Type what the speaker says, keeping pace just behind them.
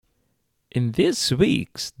In this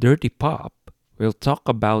week's Dirty Pop, we'll talk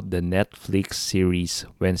about the Netflix series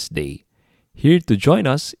Wednesday. Here to join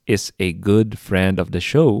us is a good friend of the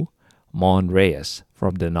show, Reyes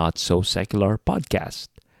from the Not So Secular podcast.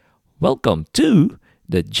 Welcome to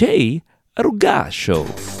the J. Aruga Show.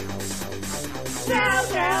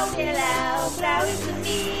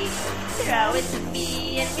 Throw it to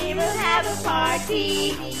me, and we will have a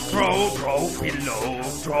party. Throw pillow,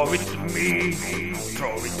 throw it to me,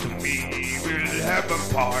 we'll have a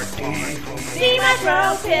party. See my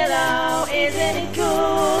throw pillow, isn't it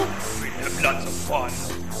cool? We'll have lots of fun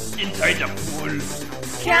inside the pool.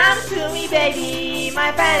 Come to me, baby,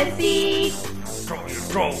 my fantasy. Throw your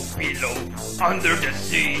throw pillow under the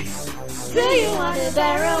sea. Do you want to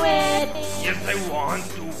borrow it? Yes, I want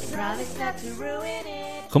to. Promise not to ruin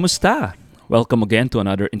it. Kumusta? Welcome again to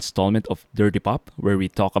another installment of Dirty Pop, where we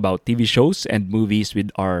talk about TV shows and movies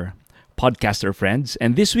with our podcaster friends.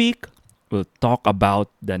 And this week, we'll talk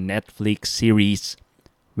about the Netflix series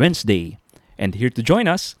Wednesday. And here to join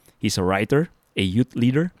us, he's a writer, a youth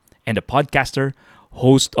leader, and a podcaster,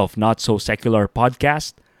 host of Not So Secular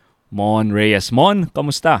podcast, Mon Reyes. Mon,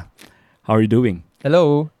 kamusta? How are you doing?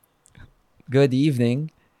 Hello. Good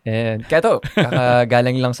evening. And kato,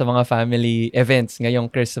 kakagaling lang sa mga family events ngayong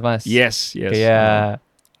Christmas. Yes. Kaya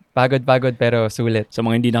pagod pero sulit. Sa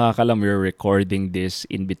mga hindi nakakalam, we're recording this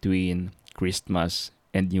in between Christmas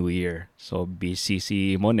and New Year. So busy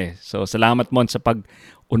si Mon eh. So salamat Mon sa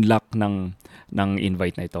pag-unlock ng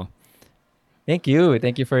invite na ito. Thank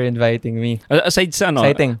you for inviting me. Aside sa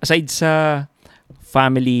Exciting. aside sa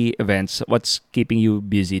family events, what's keeping you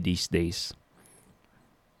busy these days?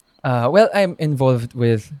 Well, I'm involved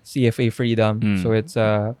with CFA Freedom. So it's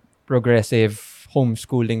a progressive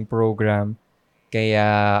homeschooling program.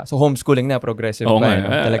 Kaya, so homeschooling na, progressive Oo ba? nga.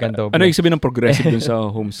 No? Talagang doble. Ano yung sabihin ng progressive dun sa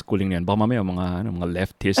homeschooling na yan? Baka mamaya mga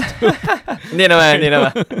leftist. Hindi naman.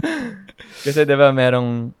 Kasi diba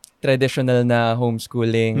merong traditional na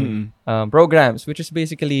homeschooling programs, which is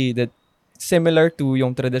basically that similar to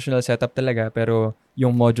yung traditional setup talaga, pero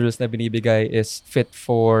yung modules na binibigay is fit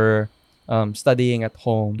for studying at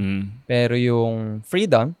home. Pero yung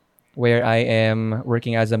Freedom, where I am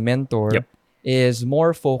working as a mentor, is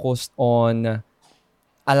more focused on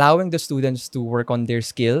allowing the students to work on their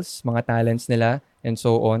skills, mga talents nila, and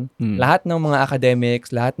so on. Lahat ng mga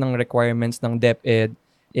academics, lahat ng requirements ng DepEd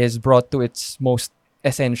is brought to its most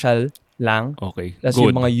essential lang. Okay. That's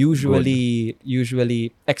Good. yung mga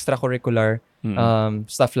usually extracurricular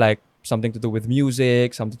stuff like something to do with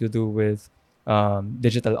music, something to do with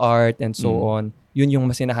digital art, and so on. Yun yung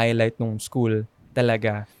mas na-highlight nung school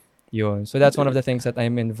talaga. Yun. So that's one of the things that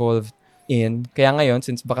I'm involved in. Kaya ngayon,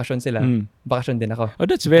 since bakasyon sila, bakasyon din ako. Oh,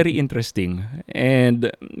 that's very interesting.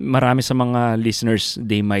 And marami sa mga listeners,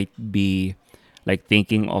 they might be like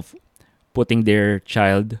thinking of putting their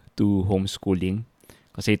child to homeschooling.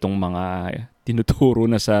 Kasi itong mga tinuturo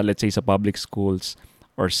na sa, let's say, sa public schools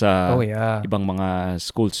or sa ibang mga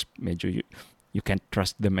schools, medyo you can't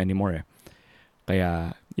trust them anymore eh.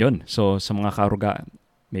 Kaya, yun. So, sa mga karuga,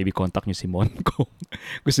 maybe contact nyo si Mon kung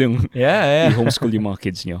gusto yung i-homeschool yung mga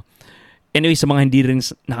kids nyo. Anyway, sa mga hindi rin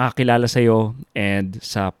nakakilala sa'yo and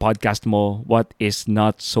sa podcast mo, what is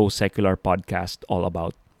Not So Secular podcast all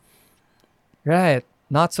about? Right.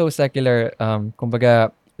 Not So Secular,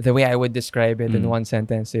 kumbaga, the way I would describe it in one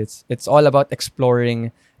sentence, it's all about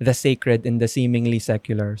exploring the sacred in the seemingly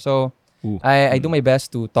secular. So, I do my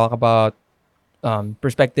best to talk about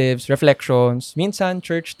perspectives, reflections, minsan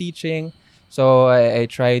church teaching. So I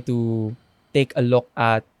try to take a look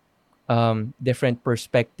at different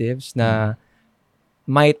perspectives na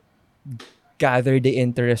might gather the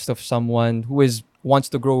interest of someone who wants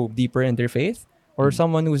to grow deeper in their faith or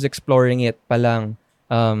someone who's exploring it palang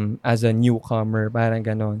as a newcomer, parang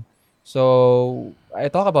ganon. So I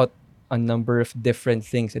talk about a number of different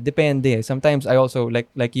things. It depende. Sometimes I also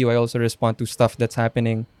like you, I also respond to stuff that's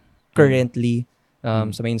happening currently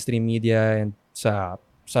sa mainstream media and sa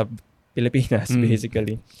Pilipinas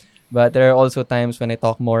basically. But there are also times when I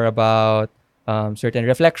talk more about certain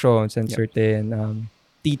reflections and certain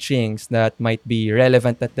teachings that might be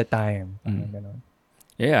relevant at the time.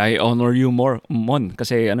 Yeah, I honor you more, Mon,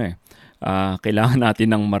 kasi kailangan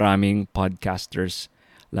natin ng maraming podcasters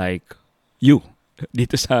like you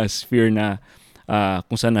dito sa sphere na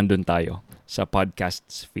kung saan nandun tayo sa podcast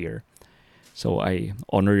sphere. So I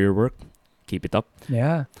honor your work. Keep it up.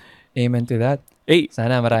 Yeah. Amen to that. Hey,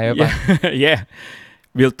 sana marami pa. Yeah.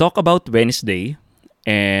 We'll talk about Wednesday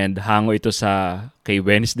and hango ito sa kay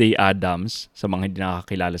Wednesday Addams sa mga hindi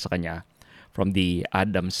nakakilala sa kanya from the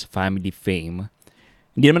Addams family fame.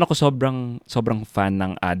 Hindi naman ako sobrang fan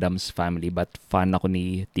ng Addams Family, but fan ako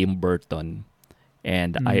ni Tim Burton.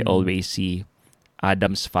 And I always see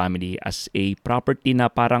Addams Family as a property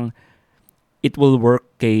na parang it will work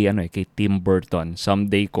kay Tim Burton.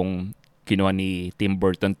 Someday kung kinuha ni Tim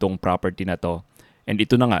Burton tong property na to. And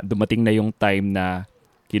ito na nga, dumating na yung time na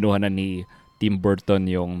kinuha na ni Tim Burton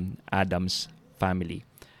yung Addams Family.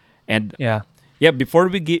 And Yeah. before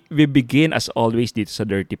we begin, as always dito sa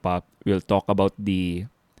Dirty Pop, we'll talk about the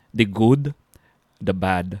good, the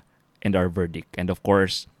bad, and our verdict. And of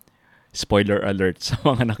course, spoiler alert sa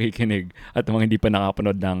mga nakikinig at mga hindi pa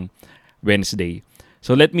nakapanood ng Wednesday.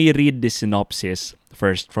 So let me read the synopsis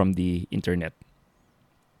first from the internet.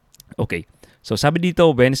 Okay. So sabi dito,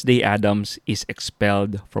 Wednesday Addams is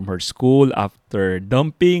expelled from her school after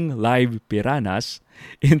dumping live piranhas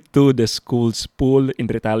into the school's pool in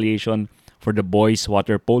retaliation for the boys'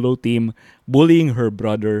 water polo team bullying her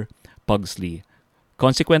brother Pugsley.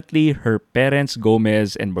 Consequently, her parents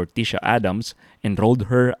Gomez and Morticia Addams enrolled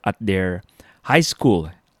her at their high school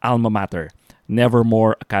alma mater,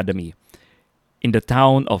 Nevermore Academy, in the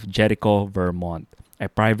town of Jericho, Vermont, a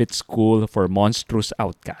private school for monstrous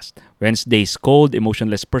outcasts. Wednesday's cold,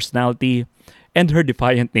 emotionless personality and her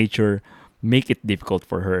defiant nature make it difficult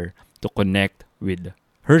for her to connect with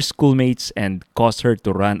her schoolmates and cause her to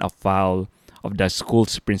run afoul of the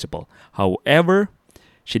school's principal. However,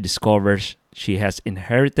 she discovers she has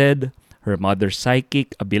inherited her mother's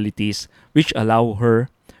psychic abilities, which allow her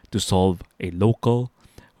to solve a local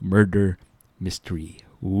murder mystery.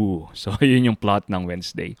 Ooh, so yun yung plot ng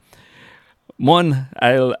Wednesday. Mon,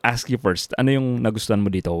 I'll ask you first. Ano yung nagustuhan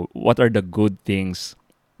mo dito? What are the good things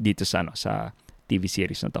dito sa TV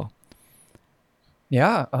series na to?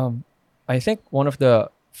 Yeah, I think one of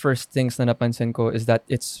the first things na napansin ko is that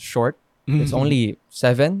it's short. It's only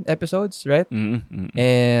 7 episodes, right?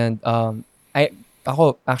 And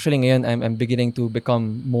ako actually ngayon I'm beginning to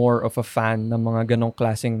become more of a fan ng mga ganong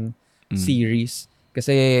klaseng series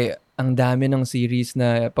kasi ang dami ng series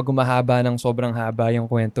na pag umahaba ng sobrang haba yung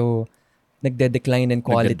kwento, nagde-decline in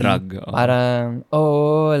quality. Nagde-drag. Parang,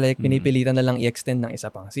 like pinipilitan na lang i-extend ng isa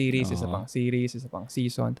pang series, isa pang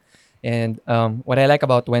season. And what I like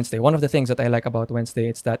about Wednesday, one of the things that I like about Wednesday,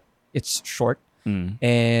 it's that it's short.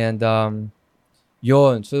 And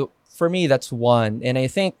yun. So for me, that's one. And I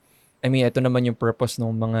think, ito naman yung purpose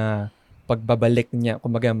ng mga pagbabalik niya,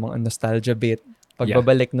 kumbaga mga nostalgia bit,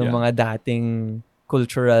 pagbabalik ng mga dating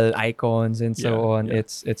cultural icons and so on. Yeah.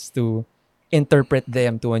 It's to interpret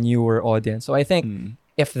them to a newer audience. So I think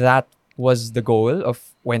if that was the goal of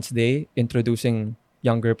Wednesday, introducing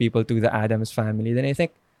younger people to the Addams Family, then I think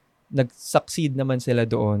nag-succeed naman sila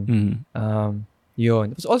doon. Yun.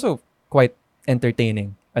 It was also quite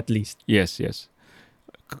entertaining, at least. Yes.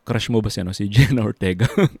 Crush mo ba si Jenna Ortega?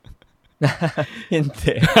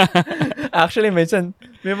 Hindi. Actually, minsan,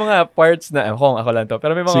 may mga parts na, ako lang to,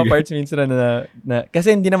 pero may mga parts minsan na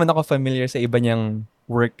kasi hindi naman ako familiar sa iba niyang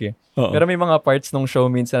work eh. Uh-oh. Pero may mga parts ng show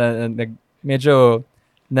minsan na medyo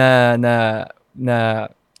na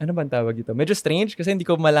ano ba ang tawag ito? Medyo strange kasi hindi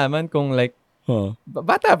ko malaman kung like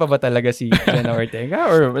bata pa ba talaga si Jenna Ortega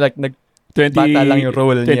or like bata lang yung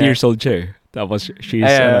role 20 niya. 20 years old siya. Tapos she's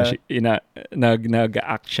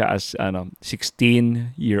nag-act siya as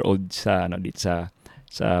 16-year-old sa dito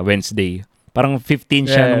sa Wednesday. Parang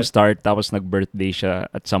 15 siya nung start tapos nag-birthday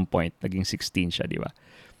siya at some point. Naging 16 siya, di ba?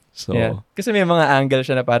 So, kasi may mga angle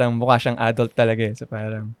siya na parang mukha siyang adult talaga eh. So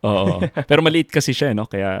parang oo. Pero maliit kasi siya,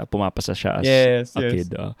 no? Kaya pumapasa siya as a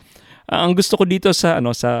kid. Ang gusto ko dito sa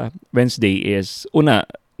Wednesday is una,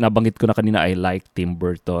 nabanggit ko na kanina, I like Tim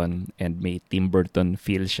Burton and may Tim Burton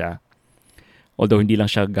feel siya. Although hindi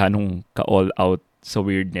lang siya ganong ka-all out sa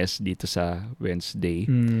weirdness dito sa Wednesday.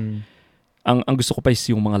 Ang gusto ko pa is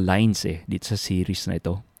yung mga lines dito sa series na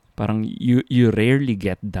ito. Parang you rarely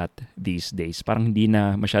get that these days. Parang hindi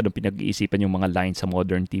na masyadong pinag-iisipan yung mga lines sa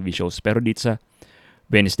modern TV shows. Pero dito sa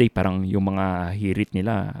Wednesday, parang yung mga hirit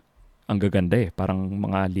nila, ang gaganda Parang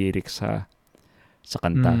mga lyrics sa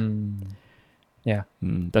kanta. Yeah.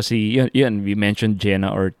 Tapos yun, we mentioned Jenna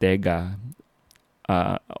Ortega.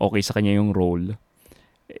 Okay sa kanya yung role.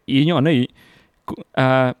 Yun yung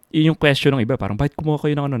yun yung question ng iba. Parang bakit kumuha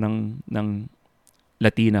kayo ng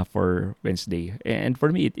Latina for Wednesday? And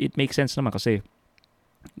for me, it makes sense naman kasi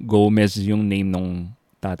Gomez yung name nung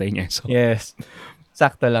tatay niya. So, yes.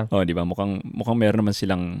 Sakto lang. Di ba? Mukhang meron naman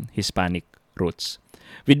silang Hispanic roots.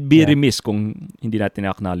 We'd be remiss kung hindi natin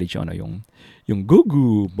acknowledge yung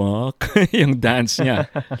gugu, mak, yung dance niya.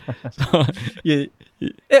 So,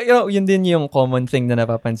 yun din yung common thing na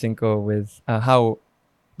napapansin ko with how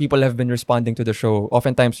people have been responding to the show.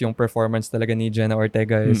 Oftentimes, yung performance talaga ni Jenna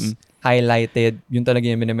Ortega is highlighted. Yun talaga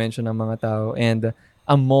yung minimension ng mga tao. And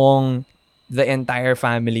among the entire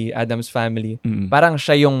family, Adam's family, parang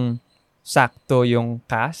siya yung sakto yung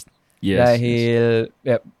cast. Yes. Dahil,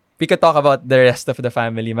 we could talk about the rest of the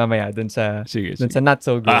family mamaya dun sa not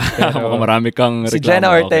so good. Pero marami kang reklamo. Si Jenna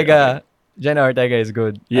Ortega, Jenna Ortega is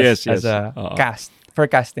good as a cast. For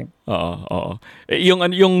casting. Oo.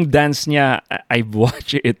 Yung dance niya, I've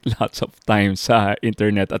watched it lots of times sa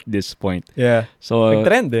internet at this point. Yeah. So,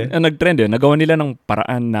 nag-trend Nag-trend. Nagawa nila ng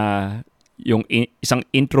paraan na yung isang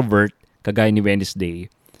introvert, kagaya ni Wednesday,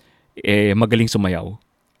 magaling sumayaw.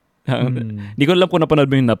 Hindi ko alam kung napanood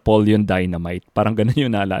mo yung Napoleon Dynamite. Parang ganun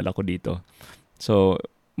yung naalala ko dito. So,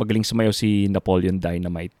 magaling sumayaw si Napoleon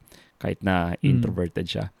Dynamite kahit na introverted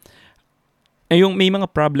siya. Yung may mga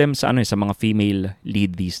problem sa sa mga female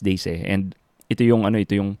lead these days and ito yung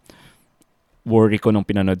worry ko nung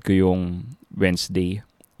pinanood ko yung Wednesday,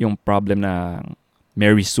 yung problem na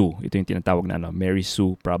Mary Sue. Ito yung tinatawag na Mary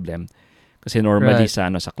Sue problem. Kasi normally sa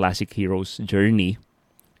classic hero's journey,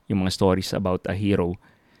 yung mga stories about a hero,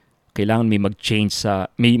 kailangan may mag-change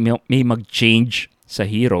sa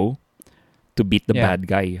hero to beat the bad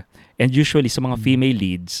guy. And usually sa mga female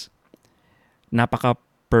leads,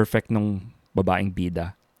 napaka-perfect nung babaeng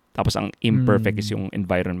bida. Tapos ang imperfect is yung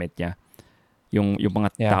environment niya. Yung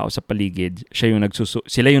mga tao sa paligid, sila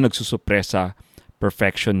yung nagsusuppress sa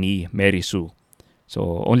perfection ni Mary Sue.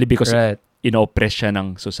 So only because ino-oppress siya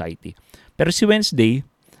ng society. Pero si Wednesday,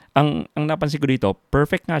 ang napansin ko dito,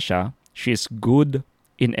 perfect nga siya. She's good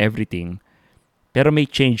in everything. Pero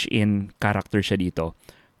may change in character siya dito.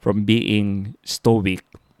 From being stoic,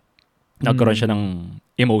 nagkaroon siya ng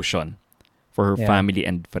emotion for her family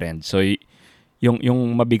and friends. So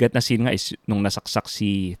yung mabigat na scene nga is nung nasaksak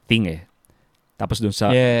si Ting Tapos dun sa,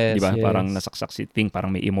 di ba, parang nasaksak si Ting, parang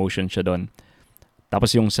may emotion siya doon. Tapos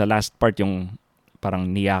yung sa last part, yung parang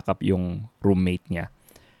niyakap yung roommate niya.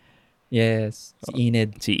 Yes, si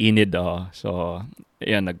Enid. So,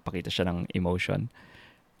 ayan, nagpakita siya ng emotion.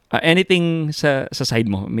 Anything sa side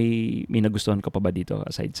mo, may nagustuhan ka pa ba dito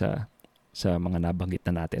aside sa mga nabanggit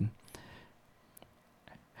na natin?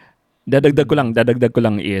 Dadagdag ko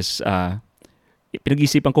lang is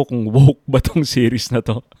pinag-isipan ko kung woke ba tong series na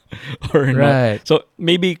to or not. So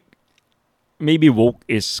maybe woke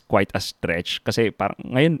is quite a stretch kasi parang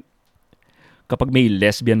ngayon kapag may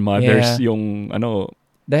lesbian mothers yung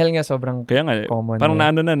dahil nga sobrang kaya nga common. Parang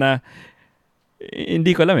na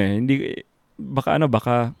hindi ko alam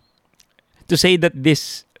baka to say that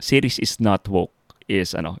this series is not woke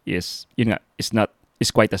is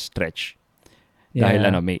quite a stretch. Dahil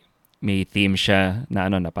may theme siya na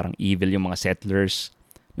parang evil yung mga settlers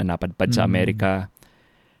na napadpad sa Amerika.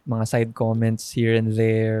 Mga side comments here and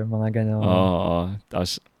there, mga gano'n. Oo.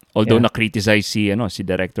 Tapos, although na-criticize si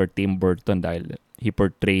director Tim Burton dahil he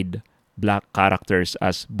portrayed black characters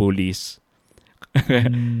as bullies.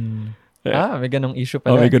 May ganong issue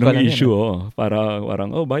pala. May ganong issue. Parang,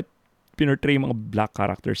 bakit pinortray mga black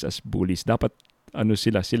characters as bullies? Dapat,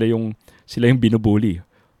 sila yung binubully.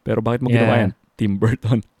 Pero bakit mo ginawa yan? Tim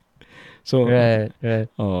Burton. So, right.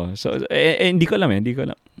 So, hindi ko alam.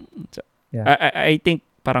 So, I think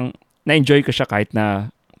parang na-enjoy ko siya kahit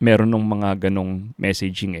na meron ng mga ganong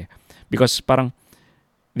messaging Because parang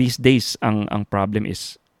these days ang problem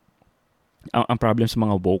is ang problem sa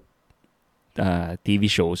mga woke TV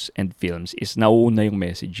shows and films is nauuna yung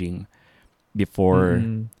messaging before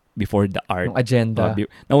the art. Yung agenda.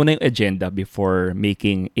 Nauna yung agenda before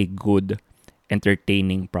making a good,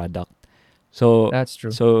 entertaining product. So, that's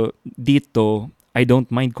true. So, dito, I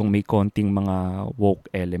don't mind kung may konting mga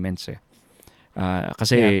woke elements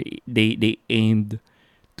kasi they aimed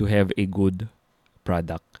to have a good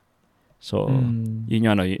product. So,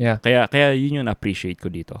 yun yung kaya yun yung appreciate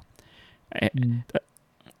ko dito.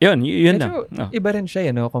 Yun lang. Iba rin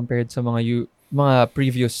siya, compared sa mga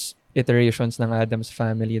previous iterations ng Addams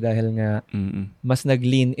Family dahil nga mas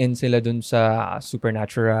nag-lean in sila dun sa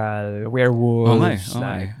supernatural, werewolves,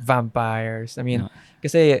 like vampires. I mean,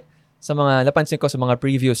 kasi napansin ko sa mga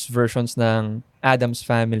previous versions ng Addams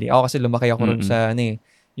Family, ako kasi lumaki ako rin sa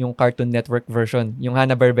yung Cartoon Network version, yung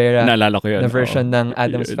Hanna-Barbera naalala ko yun, na version ng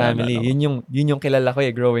Addams Family. Yun yung kilala ko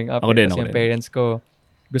growing up. Ako din. Yung parents ko,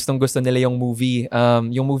 gustong-gusto nila yung movie.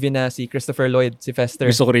 Yung movie na si Christopher Lloyd, si Fester.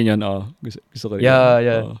 Gusto ko rin yun. Gusto ko rin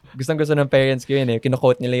yun. Gustong-gusto ng parents ko yun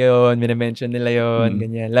Kino-quote nila yun, minimension nila yun,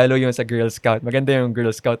 ganyan. Lalo yung sa Girl Scout. Maganda yung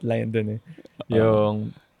Girl Scout line dun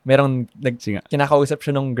Yung, merong, kinakausap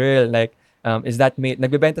siya ng girl, like, is that made,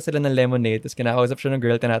 nagbebenta sila ng lemonade, tapos kinakausap siya ng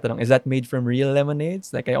girl, tinatanong, is that made from real lemonades?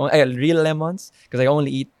 Like, real lemons? Because I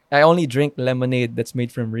only eat I only drink lemonade that's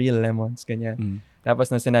made from real lemons, ganyan.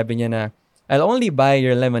 Tapos nang sinabi niya na, I'll only buy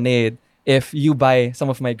your lemonade if you buy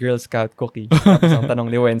some of my Girl Scout cookies. Tapos ang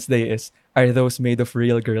tanong ni Wednesday is, are those made of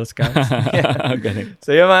real Girl Scouts? Galing.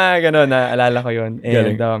 So yung mga ganun, naalala ko yun.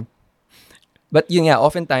 And, Galing. but yun nga,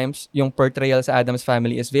 oftentimes, yung portrayal sa Addams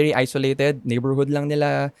Family is very isolated. Neighborhood lang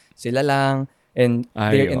nila, sila lang. And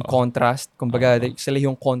they're in contrast. Kumbaga, sila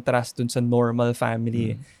yung contrast dun sa normal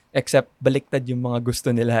family. Except, baliktad yung mga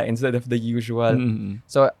gusto nila instead of the usual.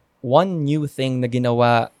 So, one new thing na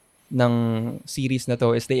ginawa ng series na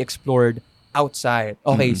to is they explored outside.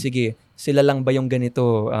 Okay, sige, sila lang ba yung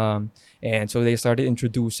ganito? And so they started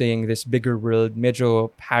introducing this bigger world,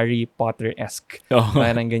 medyo Harry Potter-esque.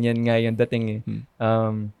 Parang ganyan nga yung dating eh.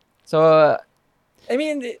 So, I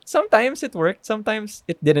mean, sometimes it worked, sometimes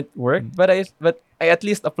it didn't work. But I at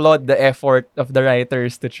least applaud the effort of the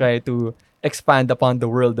writers to try to expand upon the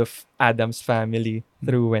world of Addams Family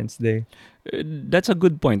through Wednesday. That's a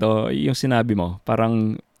good point. Yung sinabi mo,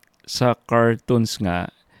 parang sa cartoons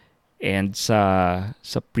nga and sa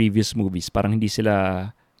previous movies, parang hindi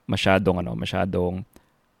sila masyadong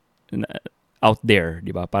out there,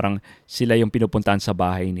 di ba? Parang sila yung pinupuntahan sa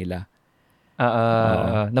bahay nila.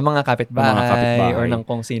 Ng mga kapitbahay or ng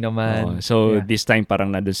kung sino man. This time parang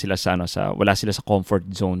nandun sila wala sila sa comfort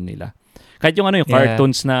zone nila. Kahit yung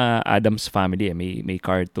cartoons na Addams Family, may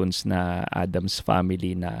cartoons na Addams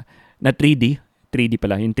Family na 3D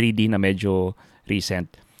pala, yung 3D na medyo recent.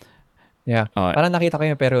 Yeah. Parang nakita ko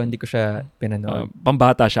yun pero hindi ko siya pinanood.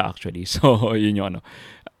 Pambata siya actually. So yun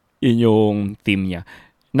yung theme niya.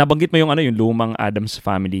 Nabanggit mo yung lumang Addams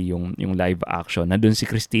Family, yung live action. Nandun si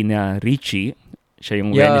Christina Ricci, siya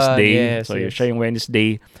yung Wednesday. Siya yung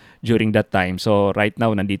Wednesday during that time. So right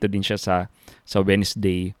now nandito din siya sa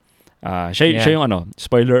Wednesday. Siya yung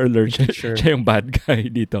spoiler alert, siya yung bad guy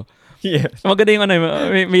dito. Yes. Maganda yung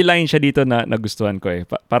may line siya dito na nagustuhan ko eh.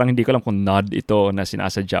 Parang hindi ko alam kung nod ito na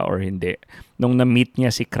sinasadya or hindi. Nung na-meet niya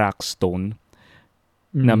si Crackstone,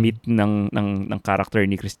 na-meet ng character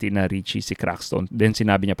ni Christina Ricci si Crackstone, then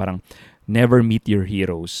sinabi niya parang, never meet your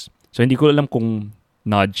heroes. So hindi ko alam kung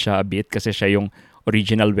nod siya a bit kasi siya yung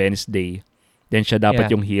original Wednesday. Then siya dapat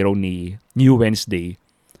yung hero ni New Wednesday.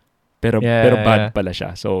 Pero bad pala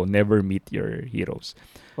siya. So, never meet your heroes.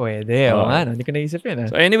 Pwede. Hindi ko naisip yun.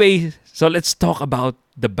 So, anyway, let's talk about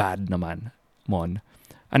the bad naman, Mon.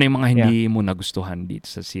 Ano yung mga hindi mo nagustuhan dito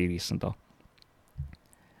sa series na to?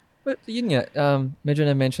 But yun nga, medyo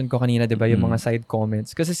na-mention ko kanina, di ba, yung mga side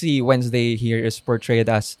comments. Kasi si Wednesday here is portrayed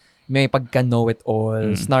as may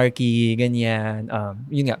pagka-know-it-all, snarky, ganyan.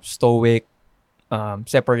 Yun nga, stoic,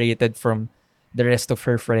 separated from the rest of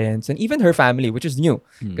her friends and even her family, which is new.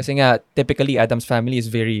 Kasi nga, typically, Addams Family is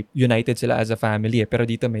very united sila as a family. Pero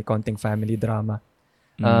dito may konting family drama.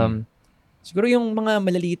 Siguro yung mga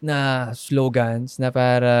maliliit na slogans na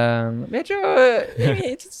parang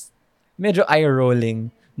it's medyo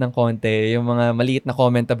eye-rolling ng konti. Yung mga maliit na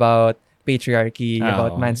comment about patriarchy,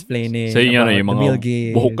 about mansplaining, so, yun, about yung the mga male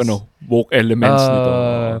gaze. woke elements nito.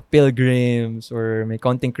 Pilgrims, or may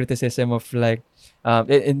konting criticism of like,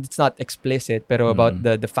 it's not explicit, pero about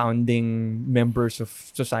the founding members of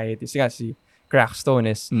society. Si Crackstone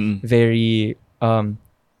is very,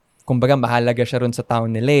 kumbaga mahalaga siya ron sa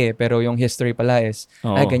town nila eh. Pero yung history pala is,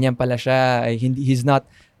 ganyan pala siya. He's not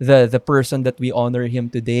the person that we honor him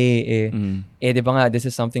today. Di ba nga, this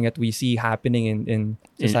is something that we see happening in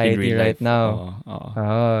society right now.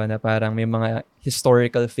 Na parang may mga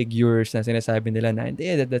historical figures na sinasabi nila na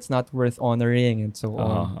that's not worth honoring and so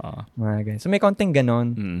on. Mga ganyan. So may konting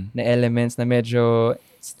ganon na elements na medyo,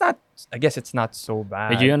 I guess it's not so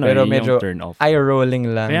bad. Pero medyo eye-rolling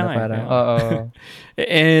lang. Kaya na parang,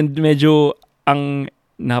 And medyo, ang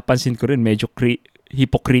napansin ko rin, medyo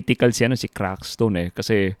hypocritical si Crackstone eh.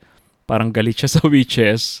 Kasi parang galit siya sa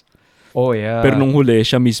witches. Oh, yeah. Pero nung huli,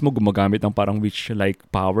 siya mismo gumagamit ng parang witch-like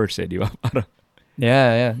powers eh, di ba? Parang,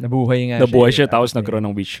 yeah. Nabuhay siya tapos nagkaroon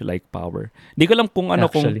ng witch-like power. Hindi ko alam kung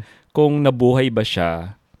kung nabuhay ba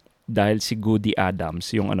siya dahil si Goody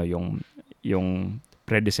Adams, yung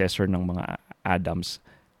predecessor ng mga Adams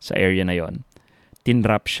sa area na yon.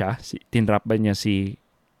 Tinrap ba niya si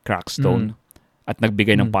Crackstone at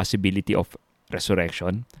nagbigay ng possibility of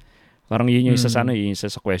resurrection. Parang yun yung isa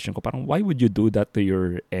sa question ko. Parang, why would you do that to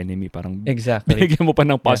your enemy? Parang, exactly. binigyan mo pa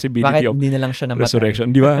ng possibility of hindi na lang siya namatay?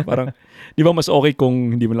 Resurrection. Di ba? Parang, di ba mas okay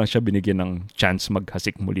kung hindi mo lang siya binigyan ng chance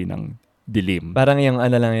maghasik muli ng dilim? Parang yung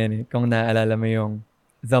lang yan eh. Kung naalala mo yung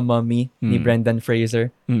The Mummy ni Brendan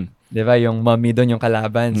Fraser. Di ba? Yung mummy doon, yung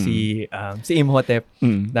kalaban, si Imhotep.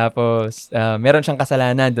 Tapos, meron siyang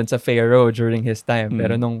kasalanan doon sa Pharaoh during his time.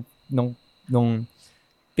 Pero nung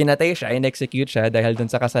pinatay siya, in-execute siya dahil dun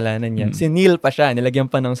sa kasalanan niya. Sinil pa siya, nilagyan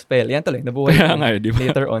pa ng spell. Yan tuloy, nabuhay Kaya pa nga, di ba?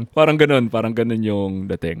 later on. Parang ganun yung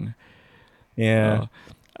dating. Yeah.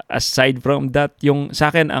 Aside from that, yung sa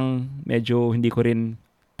akin ang medyo hindi ko rin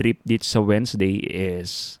trip dito sa Wednesday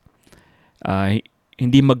is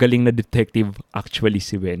hindi magaling na detective actually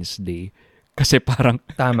si Wednesday. Kasi parang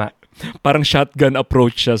Tama. parang shotgun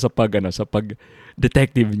approach siya sa pag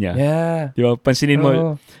detective niya. Yeah. Di ba? Pansinin mo,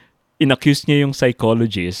 Oo. inaccuse niya yung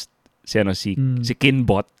psychologist, si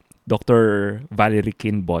Kinbot, Dr. Valerie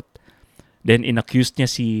Kinbot. Then inaccuse niya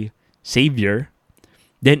si Xavier.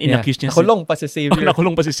 Then inaccuse niya Nakulong pa si Xavier.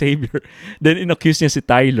 nakulong pa si Xavier. Then inaccuse niya si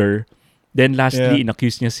Tyler. Then lastly,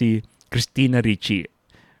 inaccuse niya si Christina Ricci.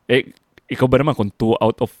 Ikaw ba naman kung 4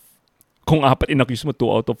 inaccuse mo,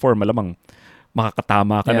 2 out of 4, malamang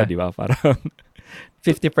makakatama ka na, di ba? Parang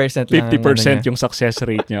 50% lang. 50% yung success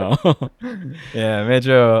rate niya. Yeah,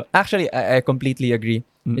 medyo... Actually, I completely agree.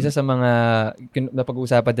 Isa sa mga...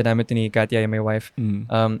 Napag-uusapan din namin ito ni Katya, my wife.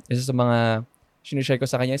 Isa sa mga sinishare ko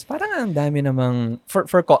sa kanya is parang ang dami namang... For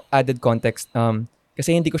added context,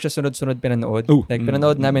 kasi hindi ko siya sunod-sunod pinanood.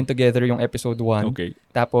 Pinanood namin together yung episode 1. Okay.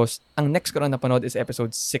 Tapos, ang next ko na napanood is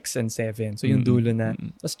episode 6 and 7. So, yung dulo na.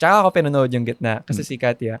 Tapos, tsaka ako pinanood yung gitna. Kasi si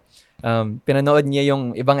Katya, pinanood niya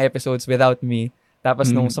yung ibang episodes without me. Tapos,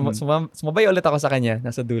 nung sumabay ulit ako sa kanya,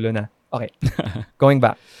 nasa dulo na. Okay. Going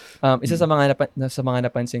back. Isa sa mga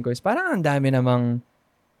napansin ko is parang ang dami namang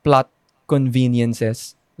plot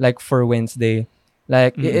conveniences like for Wednesday.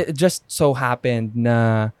 Like, it just so happened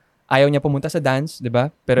na ayaw niya pumunta sa dance, di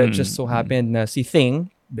ba? Pero it just so happened na si Thing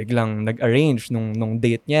biglang nag-arrange nung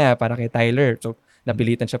date niya para kay Tyler. So,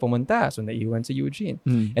 napilitan siya pumunta. So, naiwan si Eugene.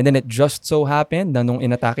 And then it just so happened na nung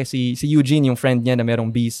inatake si Eugene, yung friend niya na merong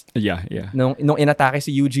beast. Yeah. Nung inatake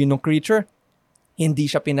si Eugene nung creature, hindi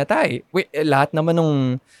siya pinatay. Lahat naman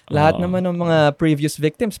ng mga previous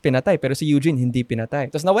victims pinatay, pero si Eugene hindi pinatay.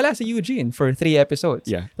 Tapos nawala si Eugene for 3 episodes.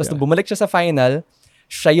 Tapos nung bumalik siya sa final,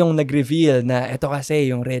 siya yung nag-reveal na ito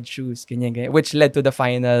kasi yung red shoes, ganyan. Which led to the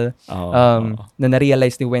final na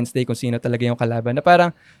na-realize ni Wednesday kung sino talaga yung kalaban. Na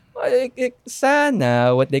parang,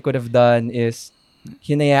 sana what they could have done is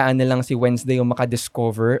hinayaan nilang si Wednesday yung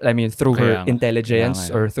makadiscover, I mean, through her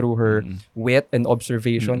intelligence or through her wit and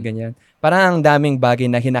observation, ganyan. Parang ang daming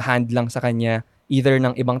bagay na hinahand lang sa kanya either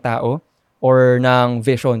ng ibang tao or ng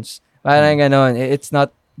visions. Parang ganon. It's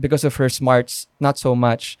not because of her smarts, not so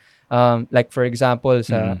much. Like for example,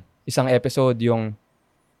 sa isang episode, yung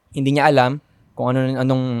hindi niya alam kung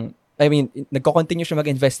anong I mean, nagko-continue siya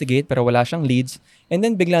mag-investigate pero wala siyang leads. And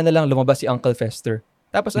then bigla na lang lumabas si Uncle Fester.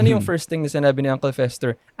 Tapos ano yung first thing na sinabi ni Uncle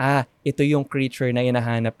Fester? Ito yung creature na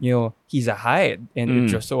hinahanap nyo. He's a Hyde. And it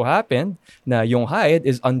just so happened na yung Hyde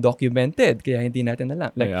is undocumented. Kaya hindi natin alam.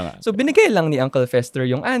 So binigay lang ni Uncle Fester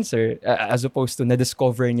yung answer as opposed to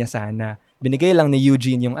na-discover niya sana. Binigay lang ni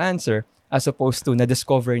Eugene yung answer as opposed to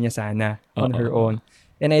na-discover niya sana on her own.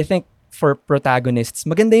 And I think for protagonists,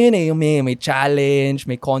 maganda yun yung may challenge,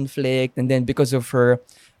 may conflict, and then because of her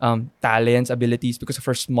talents, abilities, because of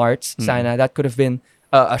her smarts, sana that could have been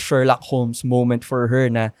a Sherlock Holmes moment for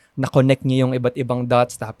her na na-connect niya yung iba't ibang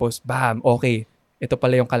dots tapos bam, okay, ito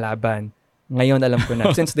pala yung kalaban. Ngayon alam ko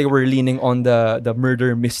na. Since they were leaning on the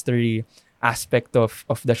murder mystery aspect of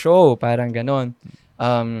the show, parang ganon.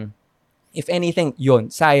 If anything,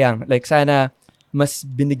 yun, sayang. Like sana mas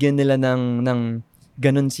binigyan nila ng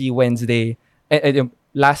ganun si Wednesday.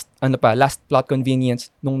 Last plot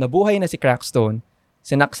convenience, nung nabuhay na si Crackstone,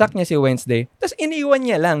 sinaksak niya si Wednesday, tapos iniwan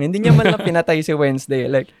niya lang. Hindi niya man lang pinatay si Wednesday.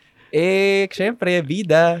 Like, syempre,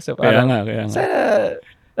 bida. So, parang, kaya nga. Sana,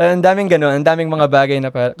 ang daming ganun, ang daming mga bagay na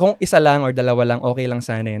kung isa lang or dalawa lang, okay lang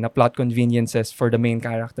sana na plot conveniences for the main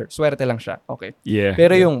character. Swerte lang siya. Okay. Yeah.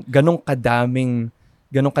 Pero yung ganong kadaming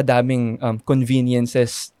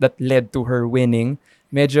conveniences that led to her winning,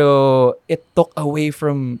 medyo it took away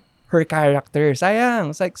from her character.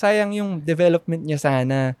 Sayang yung development niya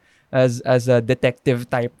sana as a detective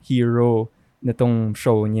type hero nitong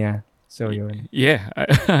show niya. So yun. Yeah,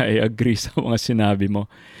 I agree sa mga sinabi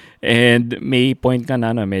mo. And may point ka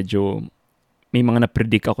na medyo may mga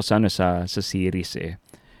na-predict ako sa series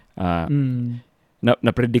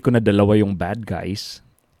na-predict ko na 2 yung bad guys.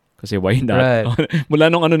 Kasi why not? Right. Mula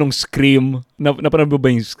nung Scream, napanood mo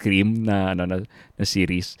ba yung Scream na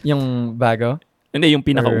series? Yung bago? Hindi, yung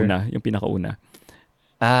pinakauna.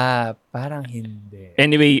 Parang hindi.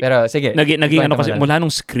 Anyway, pero sige. Naging kasi mula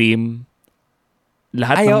nung Scream,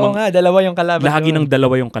 lahat oo nga, 2 yung kalaban. Lagi ng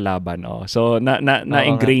 2 yung kalaban. Oh. So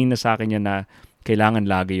na-ingrain na sa akin yan na kailangan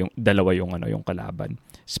lagi yung 2 yung kalaban.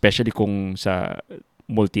 Especially kung sa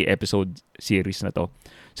multi-episode series na to.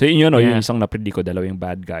 So yun yung isang na-predict ko, 2 yung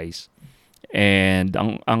bad guys. And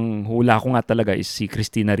ang hula ko nga talaga is si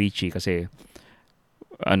Christina Ricci kasi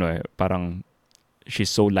parang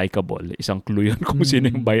she's so likable. Isang clue yun kung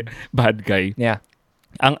sino yung bad guy. Yeah.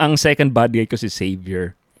 Ang second bad guy ko si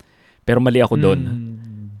Xavier. Pero mali ako doon.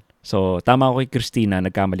 So, tama ako kay Christina,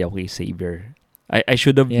 nagkamali ako kay Xavier. I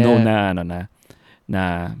should have known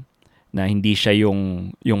na hindi siya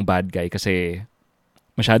yung bad guy kasi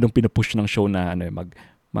masyadong pinupush ng show na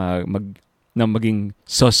na maging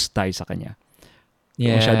sus tayo sa kanya.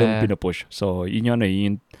 Yeah. Masyadong pinupush. So,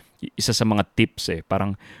 yun isa sa mga tips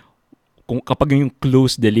Parang kapag yung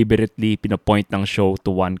clues deliberately pinapoint ng show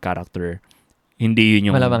to one character, hindi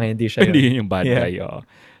yun yung malamang hindi siya hindi yun yung bad Yeah. guy.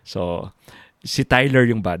 So, si Tyler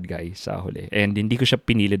yung bad guy sa huli. And hindi ko siya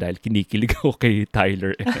pinili dahil kinikilig ako kay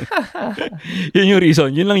Tyler. Yun yung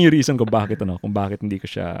reason. Yun lang yung reason kung bakit hindi ko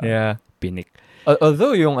siya pinik.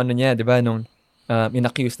 Although yung niya, 'di ba, nung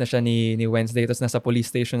in-accuse na siya ni Wednesday tapos nasa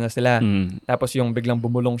police station na sila. Tapos yung biglang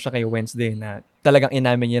bumulong siya kay Wednesday na talagang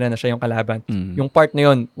inamin niya na siya yung kalaban. Yung part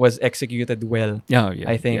na yun was executed well. Yeah,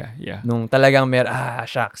 I think. Yeah. Nung talagang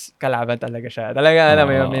shucks, kalaban talaga siya. Talaga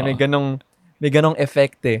may ganong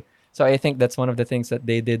effect So I think that's one of the things that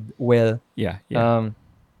they did well. Yeah.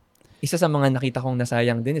 Isa sa mga nakita kong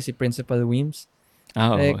nasayang din is si Principal Weems.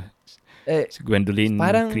 Si Gwendolyn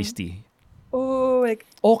parang, Christie. Like,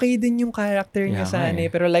 okay din yung character niya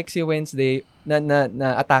pero like si Wednesday, na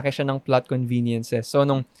atake siya ng plot conveniences. So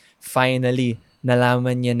nung finally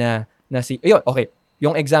nalaman niya na si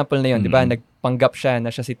yung example na yun, 'di ba? Nagpanggap siya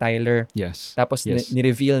na siya si Tyler. Yes. Tapos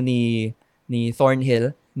ni-reveal ni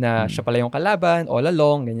Thornhill na siya pala yung kalaban all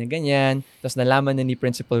along, ganyan. Tapos nalaman na ni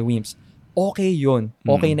Principal Weems. Okay yun.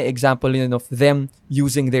 Okay na example yun of them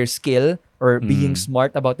using their skill or being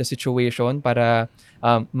smart about the situation para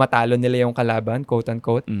matalo nila yung kalaban,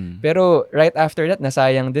 quote-unquote. Pero right after that,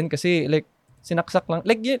 nasayang din kasi like sinaksak lang.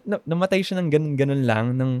 Like namatay siya ng ganun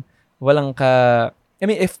lang nang walang I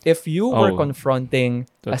mean, if you were confronting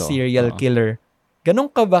a serial killer, ganun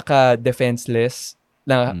ka ba ka defenseless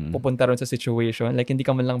na pupunta ron sa situation? Like, hindi ka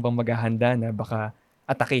man lang bang maghahanda na baka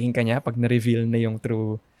atakihin ka niya pag na-reveal na yung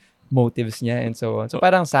true motives niya and so on. So,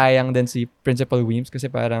 parang sayang din si Principal Weems kasi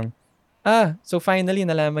parang, so finally,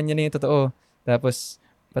 nalaman niya na yung totoo. Tapos,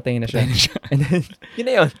 patayin na siya. And then, yun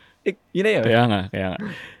na yun. Kaya nga.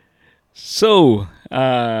 So,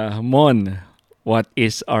 Mon, what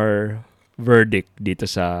is our verdict dito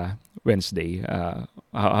sa Wednesday?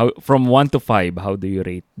 How, from 1 to 5, how do you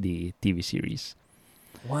rate the TV series?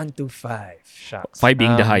 1 to 5. Shucks. 5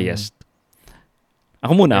 being the highest.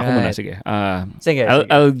 Ako muna. Sige. Sige.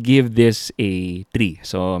 I'll give this a 3.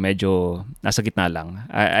 So, medyo nasa gitna lang.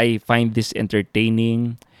 I find this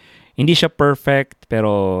entertaining. Hindi siya perfect,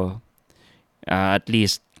 pero at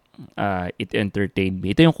least it entertained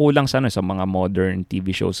me. Ito yung kulang sa mga modern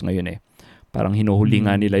TV shows ngayon Parang hinuhuli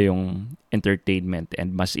nga nila yung entertainment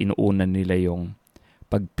and mas inuuna nila yung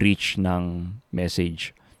pag-preach ng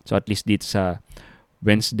message. So, at least dito sa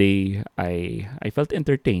Wednesday, I felt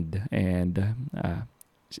entertained and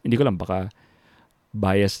hindi ko lang, baka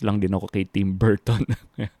bias lang din ako kay Tim Burton.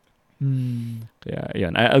 Kaya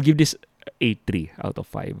yun, I'll give this a 3 out of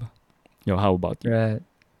 5. How about you? Right.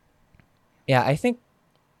 Yeah, I think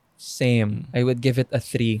same. I would give it a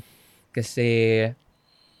 3 kasi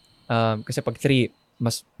pag 3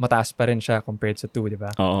 mas mataas pa rin siya compared sa 2, di ba?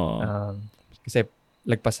 Oo. Kasi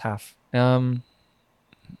lagpas half.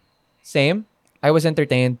 Same. I was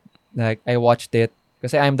entertained. Like, I watched it.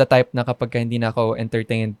 Kasi I'm the type na kapag hindi na ako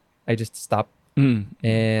entertained, I just stop.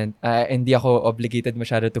 And hindi ako obligated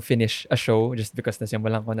masyado to finish a show just because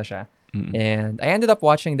nasimulan ko na siya. And I ended up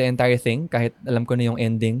watching the entire thing kahit alam ko na yung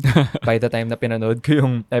ending by the time na pinanood ko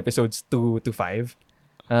yung episodes 2 to 5.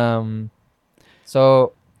 So,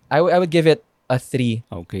 I would give it a 3.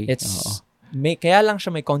 Okay. It's kaya lang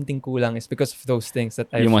siya may konting kulang is because of those things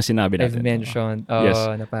that yung mga sinabi natin. I've mentioned. Yes.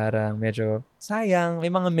 Na parang medyo sayang.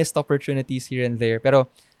 May mga missed opportunities here and there.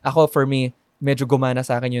 Pero ako, for me, medyo gumana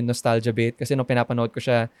sa akin yung nostalgia bit. Kasi nung pinapanood ko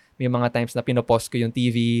siya, may mga times na pinopost ko yung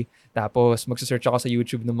TV. Tapos magsasearch ako sa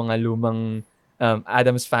YouTube ng mga lumang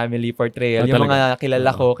Addams Family portrayal. Yung mga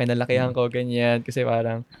kilala ko, kinalakihan ko, ganyan. Kasi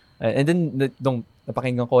parang, and then, nung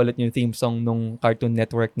napakinggan ko ulit yung theme song nung Cartoon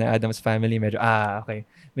Network na Addams Family, medyo, okay.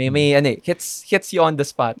 May hits you on the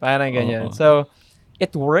spot. Parang ganyan. So,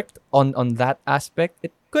 it worked on that aspect.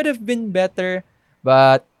 It could have been better,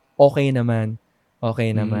 but okay naman.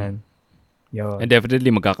 Yun. And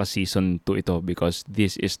definitely magkaka-season 2 ito because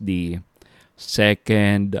this is the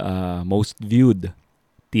second most viewed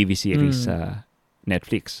TV series sa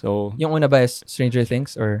Netflix. So, yung una ba is Stranger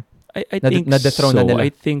Things or I think na-dethrone so. na nila?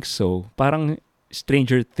 I think so. Parang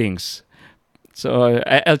Stranger Things So,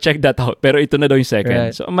 I'll check that out. Pero ito na daw yung second.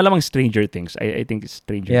 Right. So, malamang Stranger Things. I think it's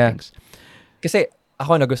Stranger Yeah. Things. Kasi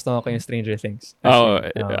ako nagustuhan ko yung Stranger Things. Oh,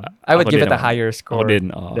 I would ako give din it a naman. higher score Ako din.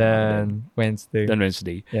 than Wednesday. Than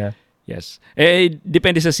Wednesday. Yeah. Yes.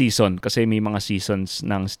 Depende sa season kasi may mga seasons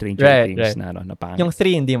ng Stranger Things na na pangit. Yung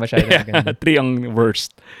 3 hindi masyadong maganda. 3 ang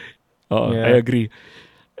worst. I agree.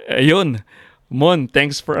 Ayun. Mon,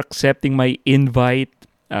 thanks for accepting my invite.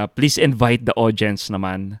 Please invite the audience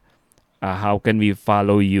naman. How can we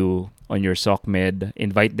follow you on your SOCMED?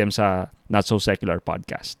 Invite them sa Not So Secular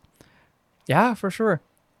podcast. Yeah, for sure.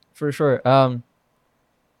 For sure.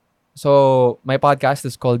 So my podcast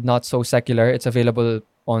is called Not So Secular. It's available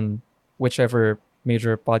on whichever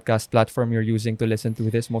major podcast platform you're using to listen to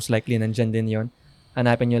this. Most likely nandyan din yun.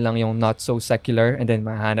 Hanapin nyo lang yung Not So Secular and then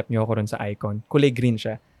mahanap nyo ako ron sa icon. Kulay green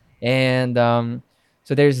siya. And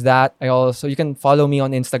so there's that. You can follow me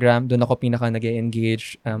on Instagram. Doon ako pinaka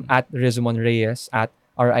nag-engage at Rizmon Reyes, at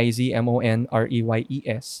RIZMONREYES.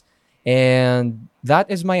 And that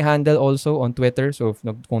is my handle also on Twitter. So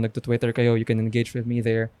kung nagto-Twitter kayo, you can engage with me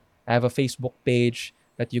there. I have a Facebook page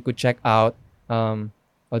that you could check out.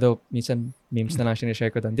 Although, minsan memes na lang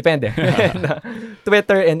sinishare ko doon. Depende.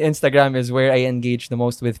 Twitter and Instagram is where I engage the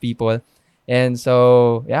most with people. And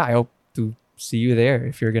so, yeah, I hope to see you there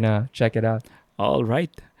if you're gonna check it out. All right.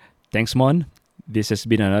 Thanks, Mon. This has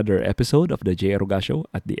been another episode of the J. Aruga Show.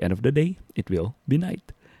 At the end of the day, it will be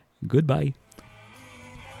night. Goodbye.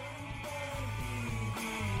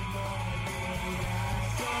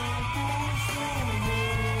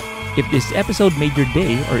 If this episode made your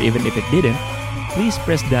day, or even if it didn't, please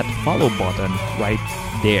press that follow button right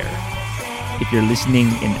there. If you're listening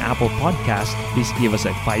in Apple Podcast, please give us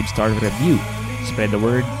a 5-star review. Spread the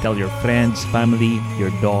word, tell your friends, family, your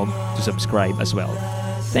dog to subscribe as well.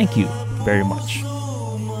 Thank you very much.